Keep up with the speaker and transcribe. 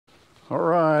All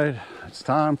right, it's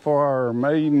time for our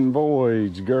maiden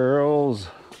voyage, girls.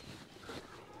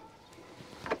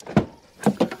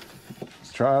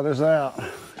 Let's try this out.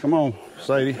 Come on,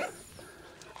 Sadie.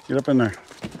 Get up in there.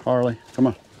 Harley, come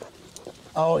on.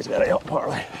 Always gotta help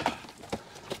Harley.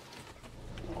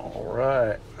 All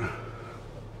right.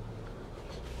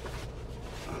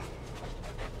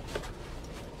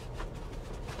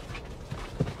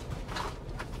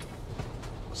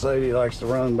 Sadie likes to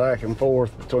run back and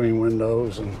forth between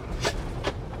windows and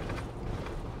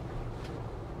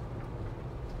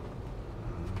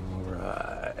all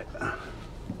right.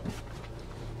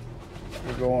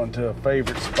 We're going to a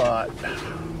favorite spot.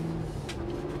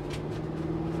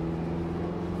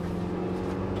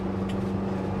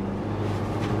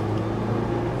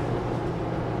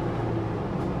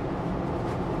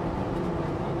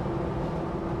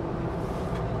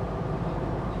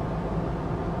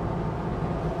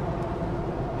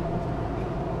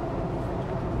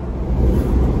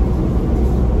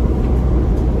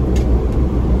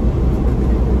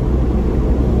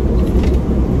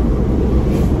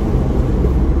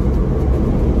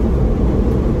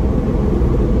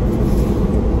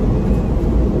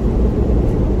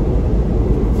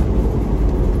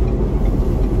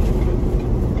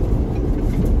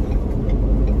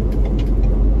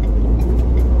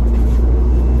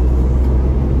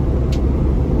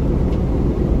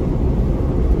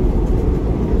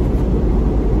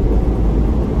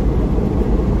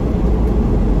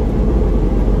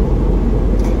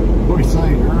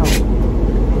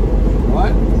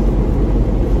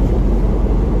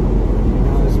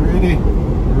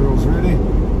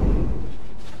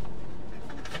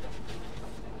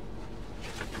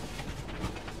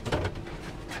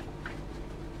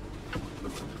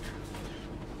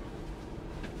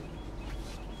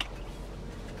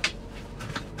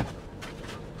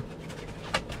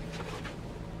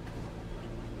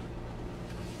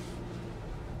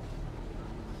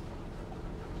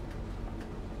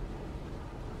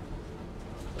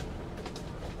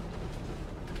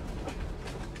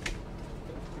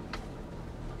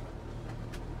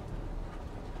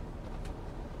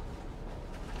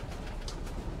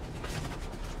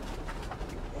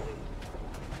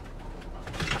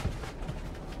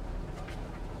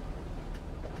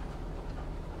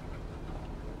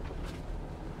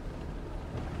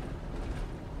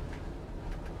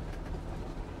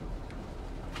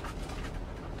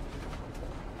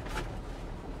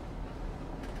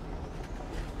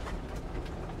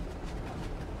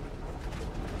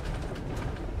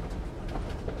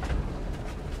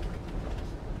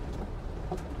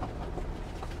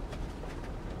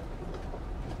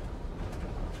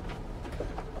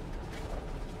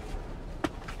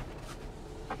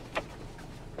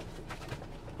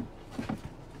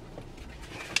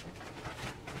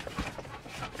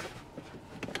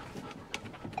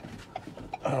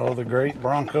 Oh, the great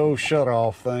Bronco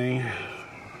shutoff thing.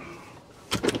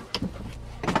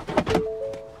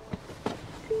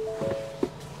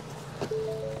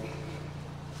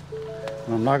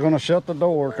 I'm not going to shut the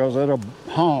door because it'll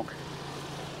honk.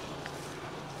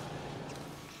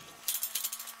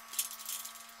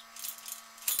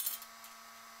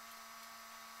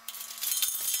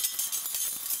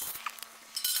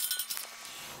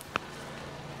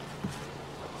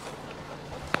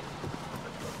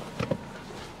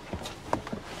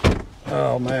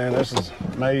 Oh man, this is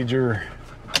major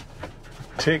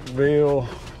Tickville.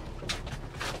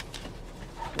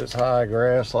 This high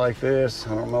grass like this.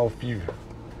 I don't know if you've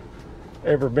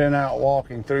ever been out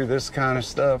walking through this kind of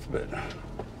stuff, but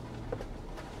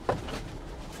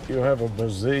you'll have a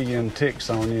bazillion ticks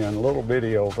on you and little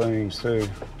bitty old things too.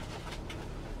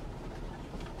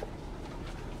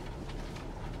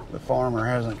 The farmer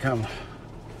hasn't come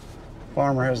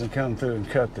through and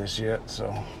cut this yet,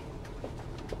 so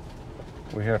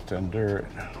we have to endure it.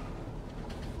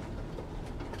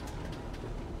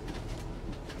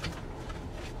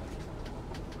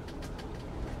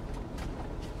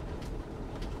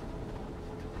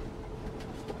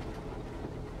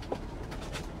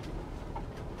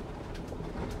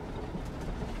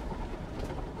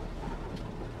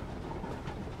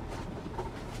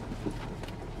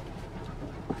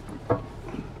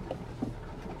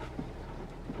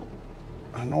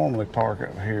 I normally park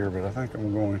up here, but I think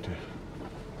I'm going to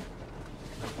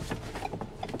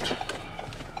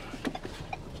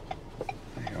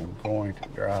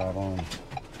drive on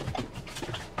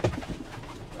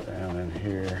down in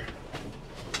here,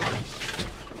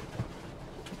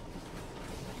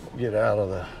 get out of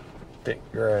the thick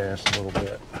grass a little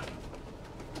bit.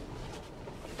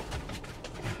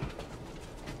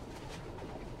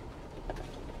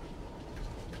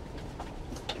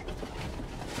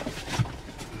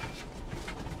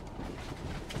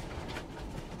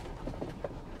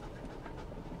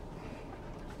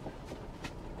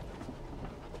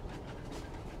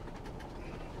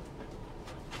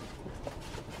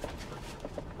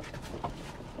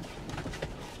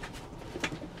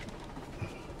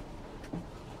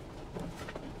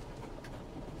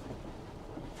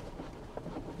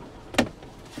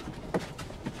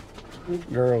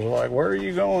 Girls are like, where are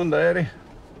you going, Daddy?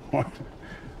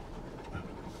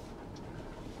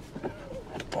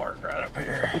 Park right up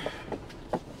here.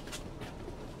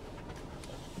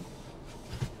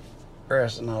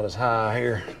 Grass is not as high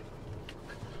here.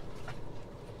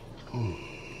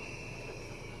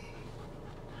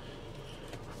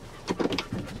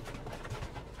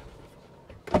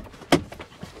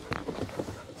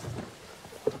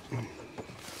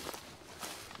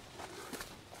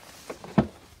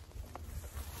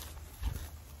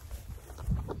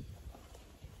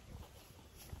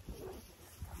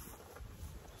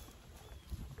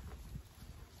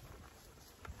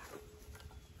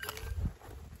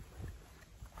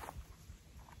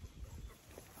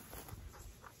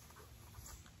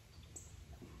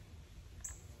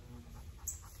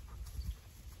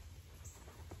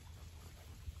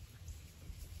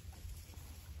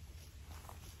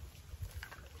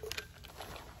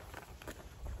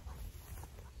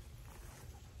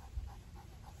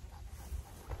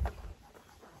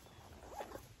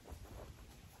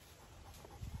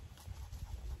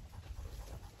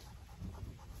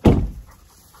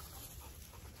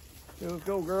 Let's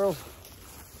go, girls.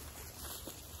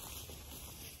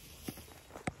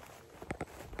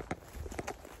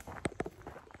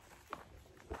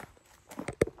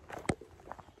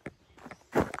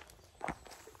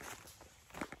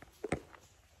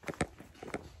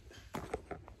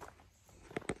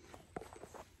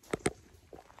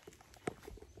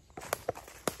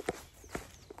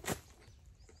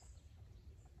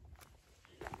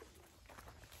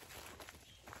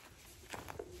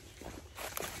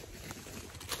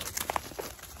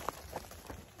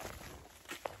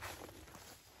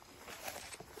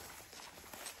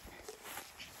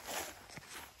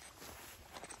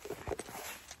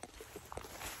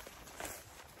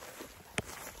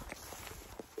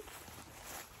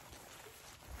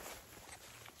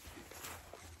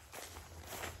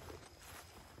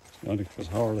 Funny because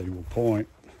Harley will point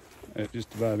at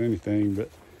just about anything, but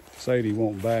Sadie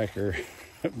won't back her.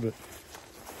 But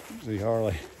see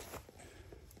Harley.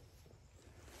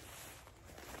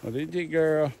 What did you,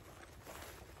 girl?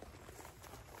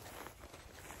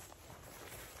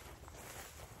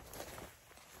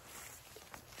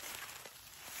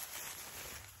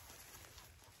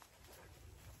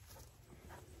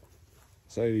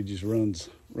 Sadie just runs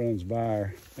by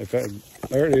her.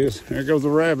 There it is. There goes the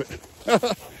rabbit.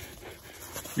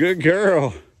 Good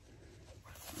girl.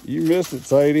 You missed it,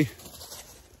 Sadie.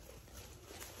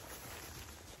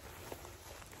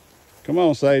 Come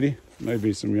on, Sadie.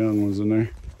 Maybe some young ones in there.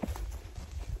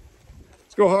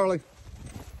 Let's go, Harley.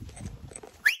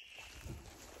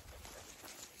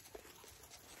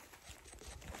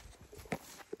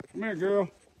 Come here, girl.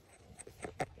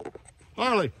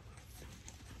 Harley.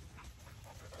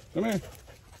 Come here.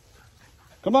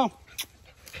 Come on.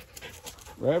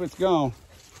 Rabbit's gone.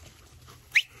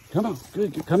 Come on.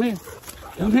 Good. Come here.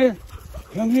 Come here.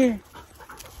 Come here.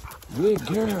 Good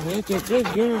girl. That's a good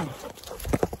girl.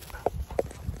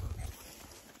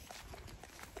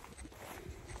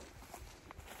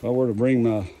 If I were to bring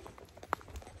my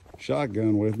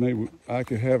shotgun with me, I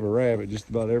could have a rabbit just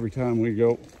about every time we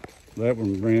go. That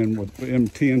one ran within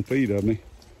 10 feet of me.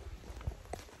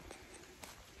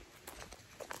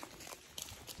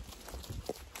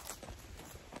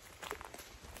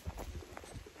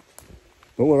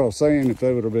 But what I was saying, if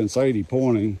they would have been Sadie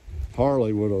pointing,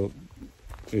 Harley would have,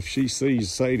 if she sees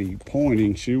Sadie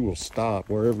pointing, she will stop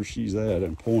wherever she's at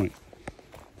and point.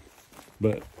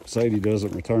 But Sadie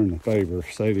doesn't return the favor.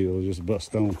 Sadie will just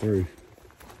bust on through.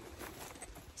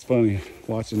 It's funny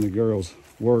watching the girls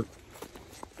work.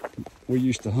 We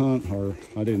used to hunt, or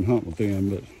I didn't hunt with them,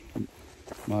 but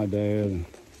my dad and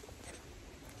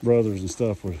brothers and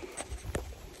stuff would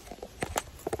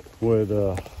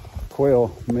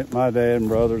quail. My dad and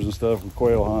brothers and stuff would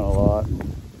quail hunt a lot.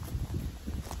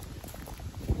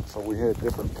 So we had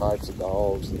different types of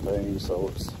dogs and things,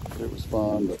 so it was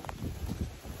fun, but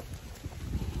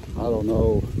I don't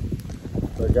know.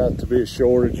 There got to be a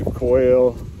shortage of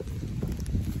quail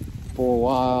for a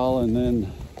while, and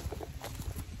then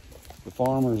the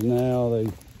farmers now, they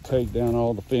take down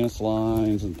all the fence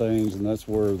lines and things, and that's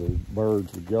where the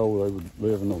birds would go. They would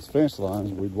live in those fence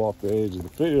lines. We'd walk the edge of the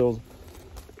field,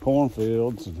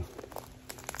 cornfields, and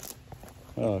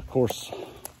of course,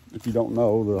 if you don't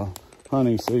know, the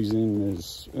hunting season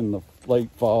is in the late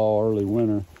fall, early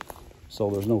winter, so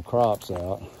there's no crops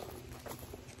out.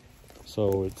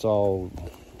 So it's all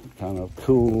kind of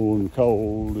cool and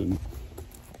cold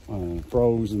and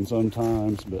frozen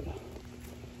sometimes, but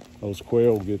those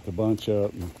quail get the bunch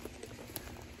up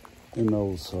in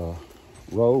those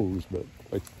rows, but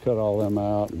they cut all them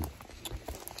out and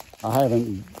I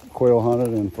haven't quail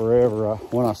hunted in forever.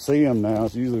 When I see them now,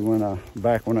 it's usually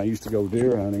back when I used to go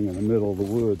deer hunting in the middle of the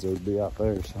woods, they'd be out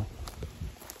there.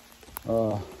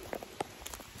 So,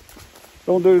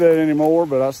 don't do that anymore,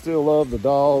 but I still love the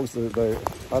dogs.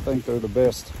 I think they're the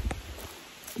best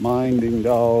minding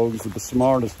dogs, the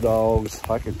smartest dogs.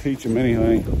 I can teach them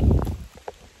anything.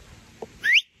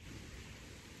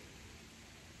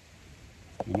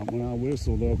 And when I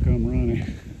whistle, they'll come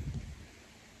running.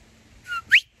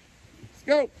 Let's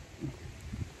go.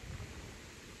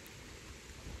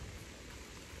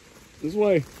 This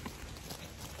way.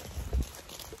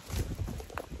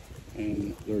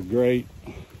 And they're great.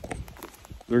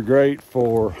 They're great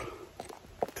to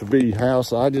be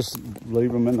house. I just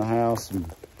leave them in the house,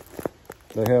 and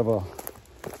they have a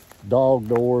dog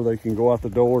door. They can go out the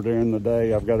door during the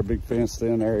day. I've got a big fenced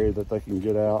in area that they can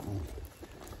get out,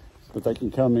 but they can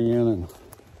come in and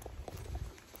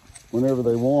whenever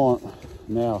they want.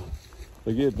 Now, if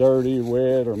they get dirty,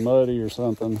 wet, or muddy or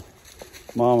something,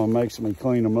 Mama makes me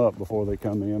clean them up before they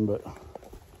come in, but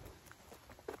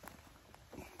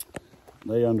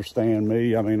they understand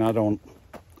me. I mean,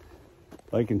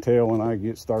 they can tell when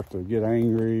I start to get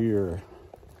angry or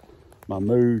my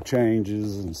mood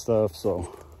changes and stuff.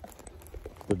 So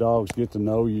the dogs get to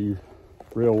know you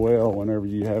real well whenever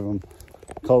you have them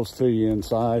close to you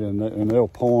inside, and they'll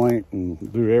point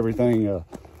and do everything. You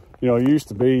know, it used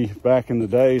to be back in the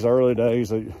days, early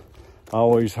days, I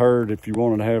always heard if you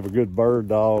wanted to have a good bird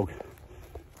dog,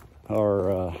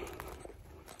 or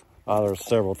there's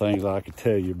several things I could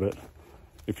tell you, but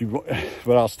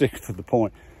but I'll stick to the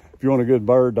point. If you want a good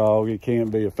bird dog, it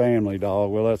can't be a family dog.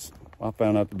 Well, I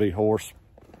found that to be horse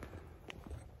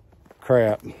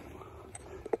crap.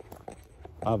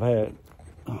 I've had,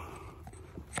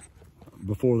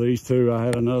 before these two, I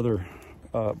had another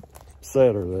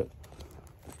setter that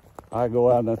I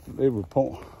go out and it would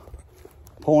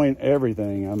point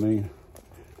everything. I mean,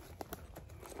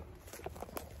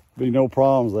 be no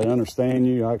problems. They understand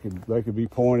you. They could be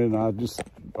pointed, and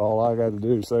all I got to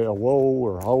do is say a whoa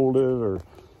or hold it or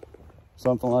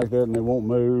something like that, and they won't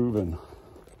move.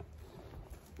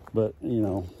 But you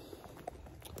know,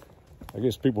 I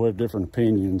guess people have different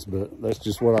opinions, but that's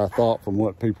just what I thought from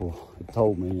what people had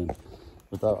told me,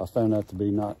 but I found that to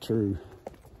be not true.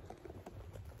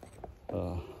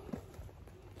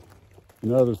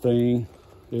 Another thing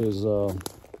is, so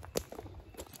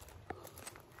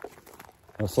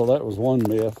that was one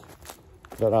myth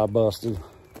that I busted,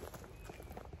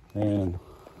 and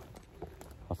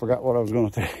I forgot what I was going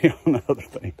to tell you on another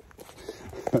thing.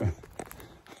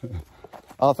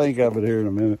 I'll think of it here in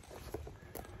a minute.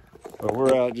 But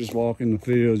we're out just walking the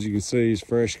fields. You can see it's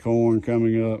fresh corn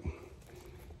coming up.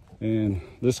 And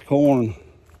this corn,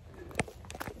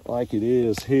 like it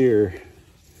is here,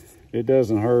 it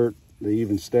doesn't hurt to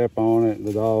even step on it,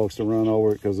 the dogs to run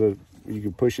over it, because you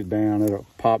can push it down, it'll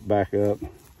pop back up.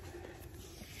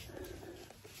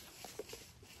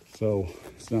 So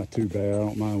it's not too bad. I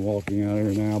don't mind walking out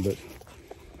here now, but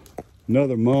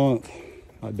another month,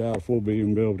 I doubt if we'll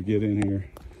even be able to get in here.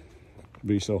 It'll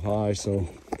be so high, so.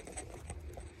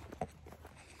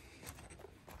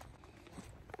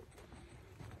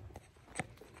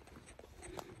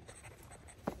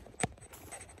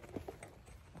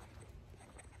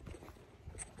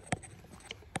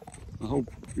 I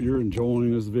hope you're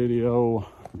enjoying this video.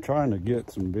 I'm trying to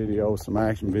get some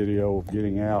action video of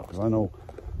getting out, because I know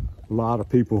a lot of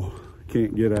people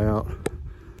can't get out,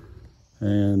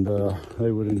 and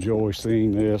they would enjoy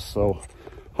seeing this. So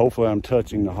hopefully I'm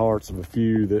touching the hearts of a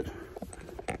few that,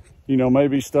 you know,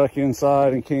 maybe stuck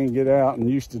inside and can't get out and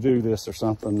used to do this or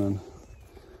something,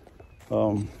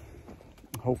 and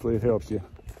hopefully it helps you.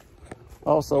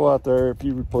 Also out there, if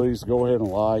you would please go ahead and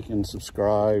like and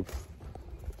subscribe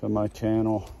to my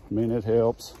channel. I mean, it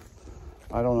helps.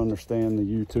 I don't understand the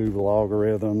YouTube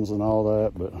algorithms and all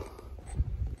that, but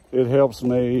it helps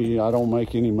me. I don't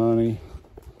make any money.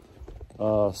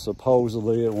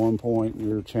 Supposedly at one point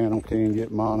your channel can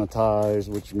get monetized,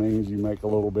 which means you make a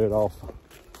little bit off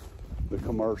the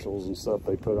commercials and stuff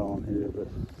they put on here, but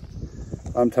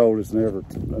I'm told it's never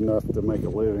enough to make a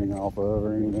living off of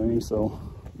or anything. So,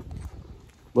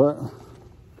 but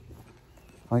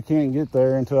I can't get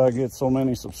there until I get so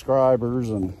many subscribers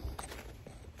and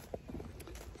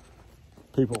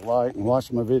people like and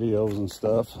watch my videos and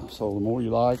stuff. So the more you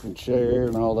like and share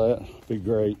and all that, it'd be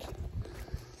great.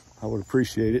 I would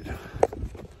appreciate it.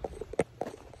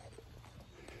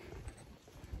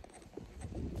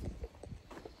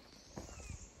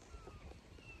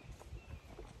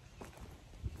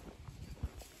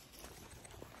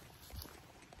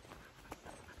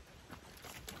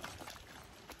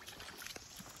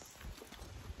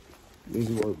 This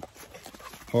is where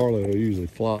Harley will usually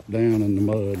flop down in the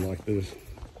mud like this.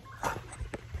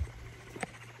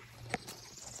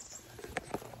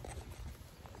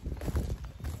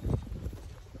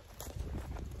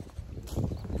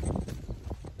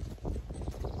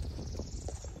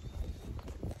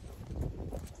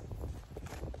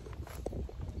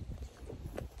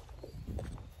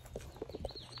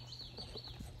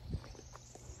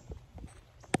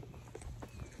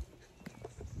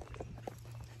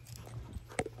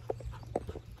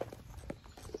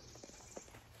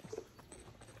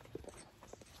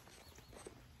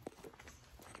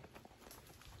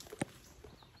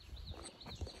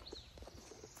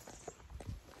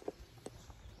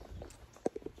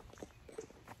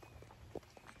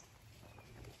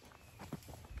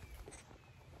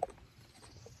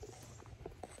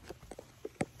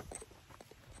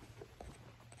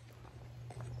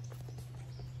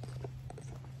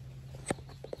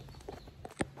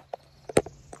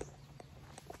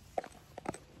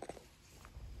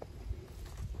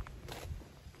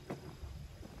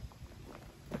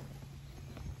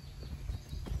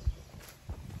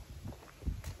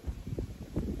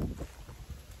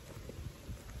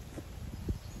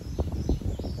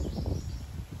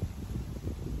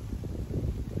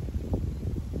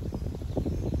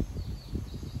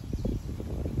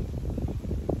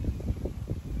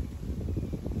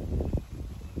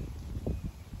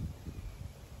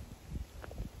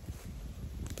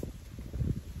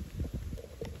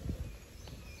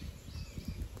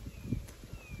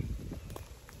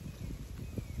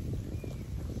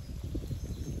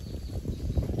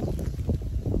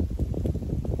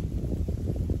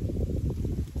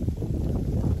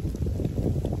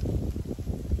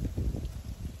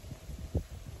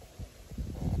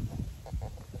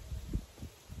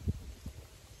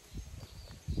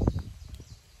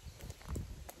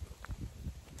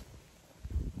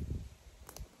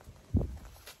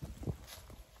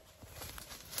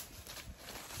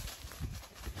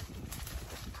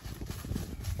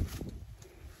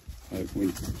 Like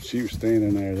when she was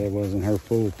standing there, that wasn't her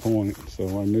full point,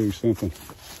 so I knew something.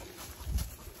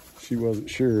 She wasn't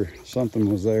sure something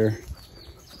was there.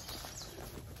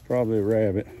 Probably a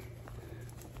rabbit.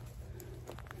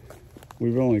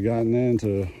 We've only gotten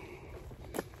into,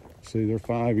 see, they're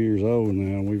 5 years old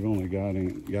now. We've only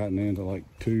gotten into like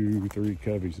 2, 3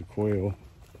 coveys of quail.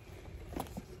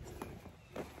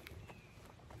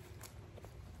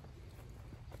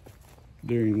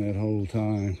 During that whole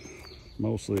time.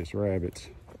 Mostly it's rabbits.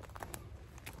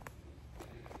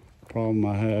 Problem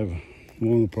I have,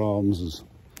 one of the problems is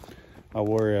I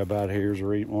worry about here is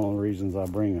one of the reasons I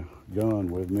bring a gun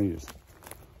with me is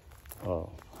a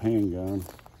handgun.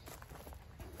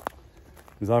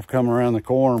 Because I've come around the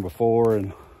corner before,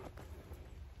 and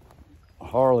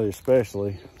Harley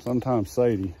especially, sometimes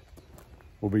Sadie,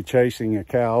 will be chasing a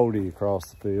coyote across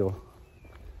the field.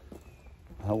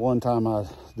 One time I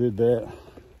did that.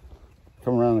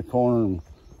 Come around the corner and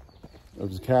there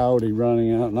was a coyote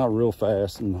running out, not real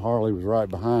fast, and Harley was right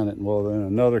behind it. Well, then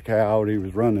another coyote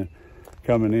was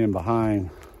coming in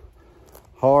behind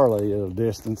Harley at a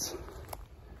distance.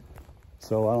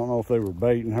 So I don't know if they were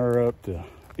baiting her up to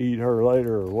eat her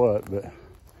later or what, but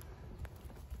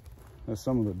that's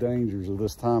some of the dangers of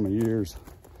this time of years.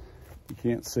 You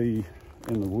can't see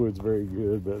in the woods very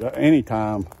good, but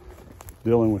anytime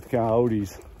dealing with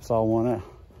coyotes, saw one out.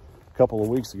 A couple of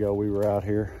weeks ago we were out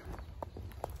here,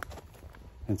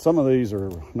 and some of these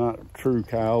are not true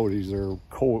coyotes, they're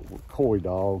coy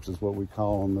dogs is what we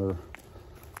call them.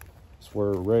 It's where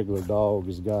a regular dog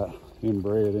has got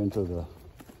inbred into the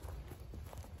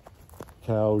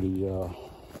coyote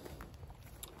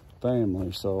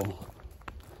family. So,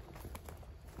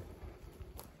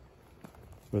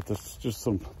 but that's just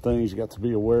some things you got to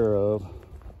be aware of.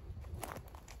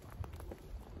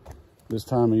 This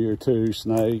time of year too,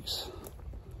 snakes.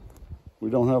 We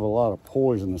don't have a lot of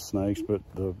poisonous snakes, but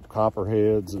the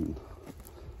copperheads, and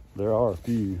there are a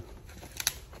few.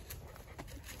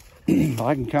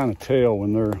 I can kind of tell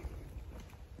when they're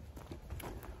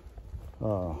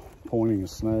pointing a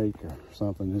snake or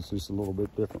something. It's just a little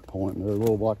bit different point. They're a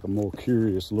little like a more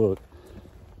curious look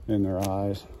in their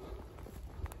eyes.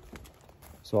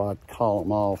 So I'd call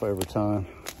them off every time,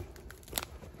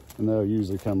 and they'll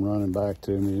usually come running back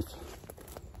to me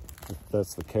if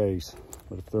that's the case.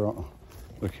 But if they're on,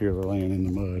 look here, they're laying in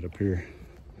the mud up here.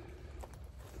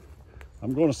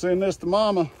 I'm going to send this to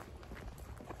Mama.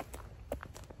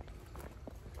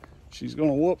 She's going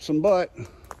to whoop some butt.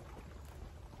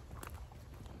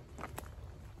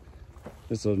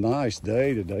 It's a nice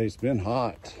day today. It's been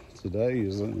hot. Today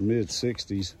is in the mid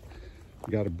 60s.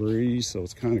 Got a breeze, so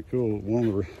it's kind of cool.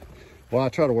 Well, I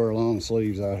try to wear long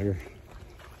sleeves out here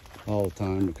all the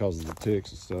time because of the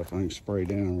ticks and stuff. I can spray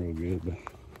down real good, but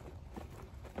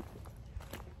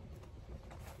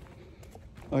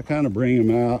I kind of bring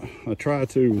them out. I try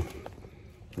to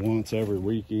once every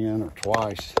weekend or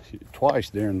twice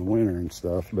during the winter and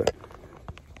stuff, but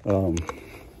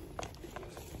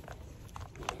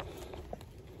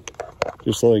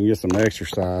just so they can get some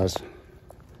exercise.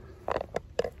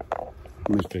 Let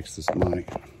me fix this mic.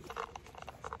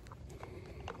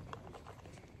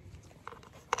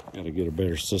 Got to get a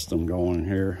better system going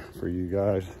here for you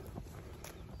guys.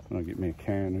 I'll get me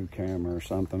a new camera or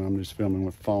something. I'm just filming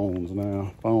with phones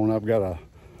now. I've got a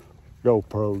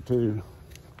GoPro too.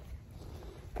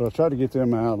 But I try to get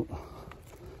them out.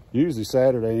 Usually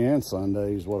Saturday and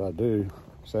Sunday is what I do.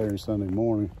 Saturday and Sunday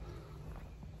morning.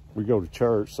 We go to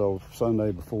church, so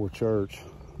Sunday before church.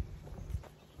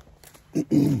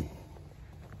 Usually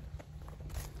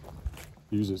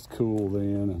it's cool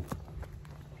then, and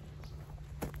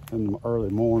in the early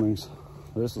mornings.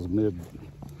 This is mid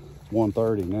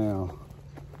 1:30 now.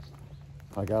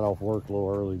 I got off work a little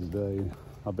early today.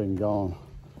 I've been gone.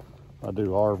 I do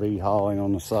RV hauling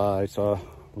on the side, so I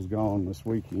was gone this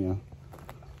weekend.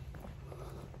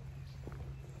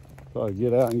 So I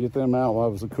get out and get them out while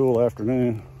it was a cool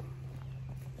afternoon.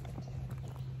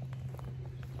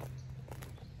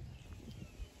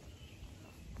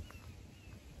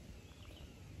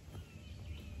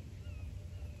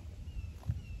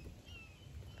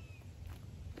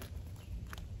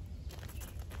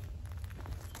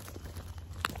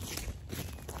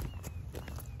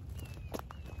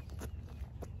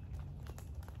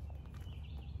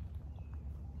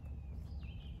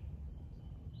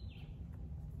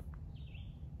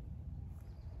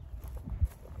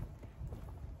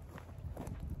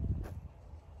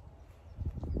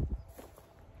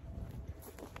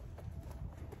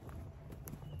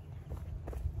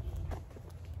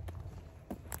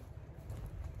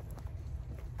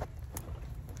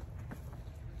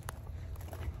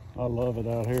 I love it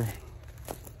out here.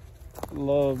 I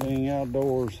love being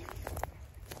outdoors.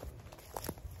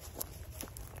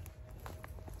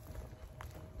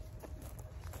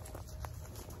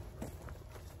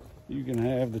 You can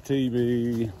have the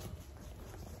TV.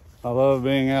 I love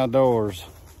being outdoors.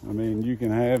 I mean, you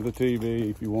can have the TV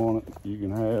if you want it. You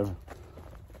can have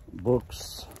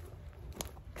books.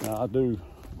 Now, I do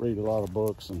read a lot of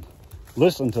books and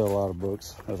listen to a lot of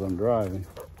books as I'm driving.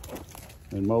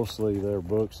 And mostly they're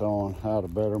books on how to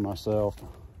better myself.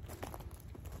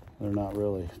 They're not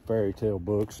really fairy tale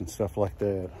books and stuff like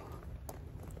that.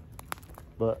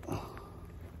 But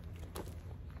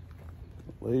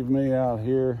leave me out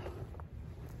here.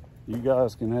 You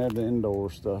guys can have the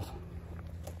indoor stuff.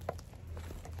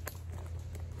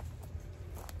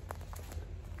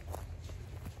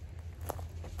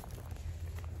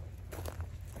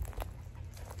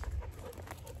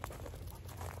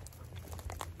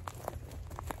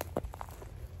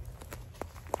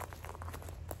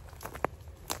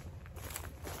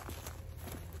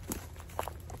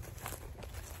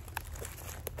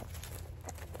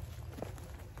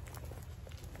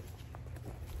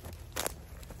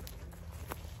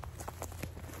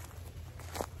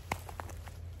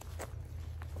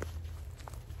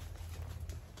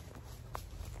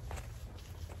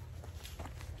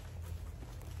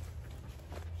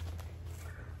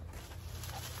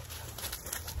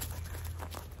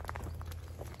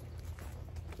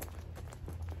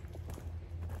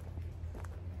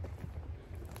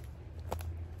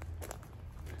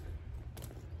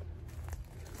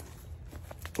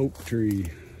 Oak tree.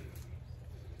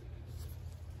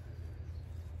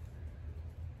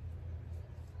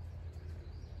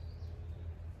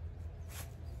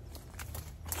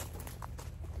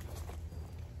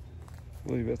 I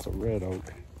believe that's a red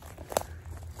oak.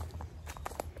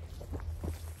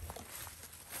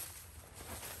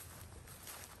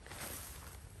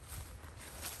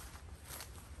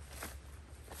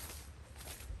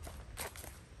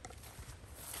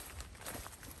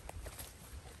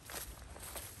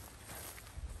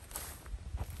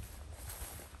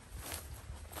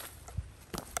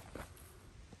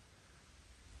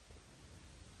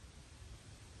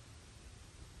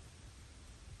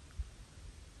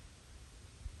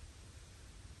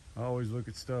 I always look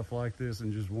at stuff like this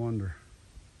and just wonder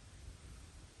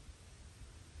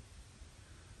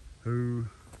who,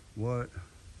 what,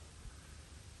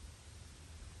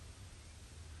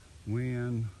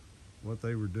 when, what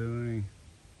they were doing.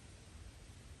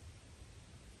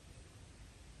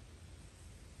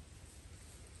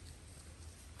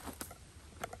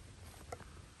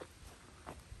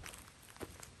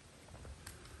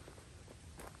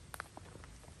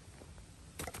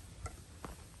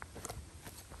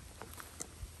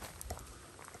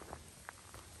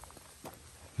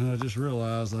 And I just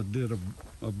realized I did a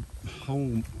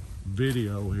whole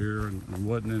video here and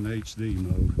wasn't in HD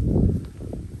mode.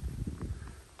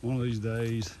 One of these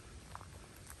days,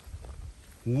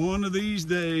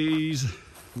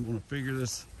 I'm gonna figure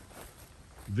this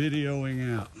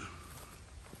videoing out.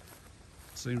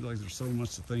 Seems like there's so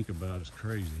much to think about, it's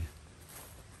crazy.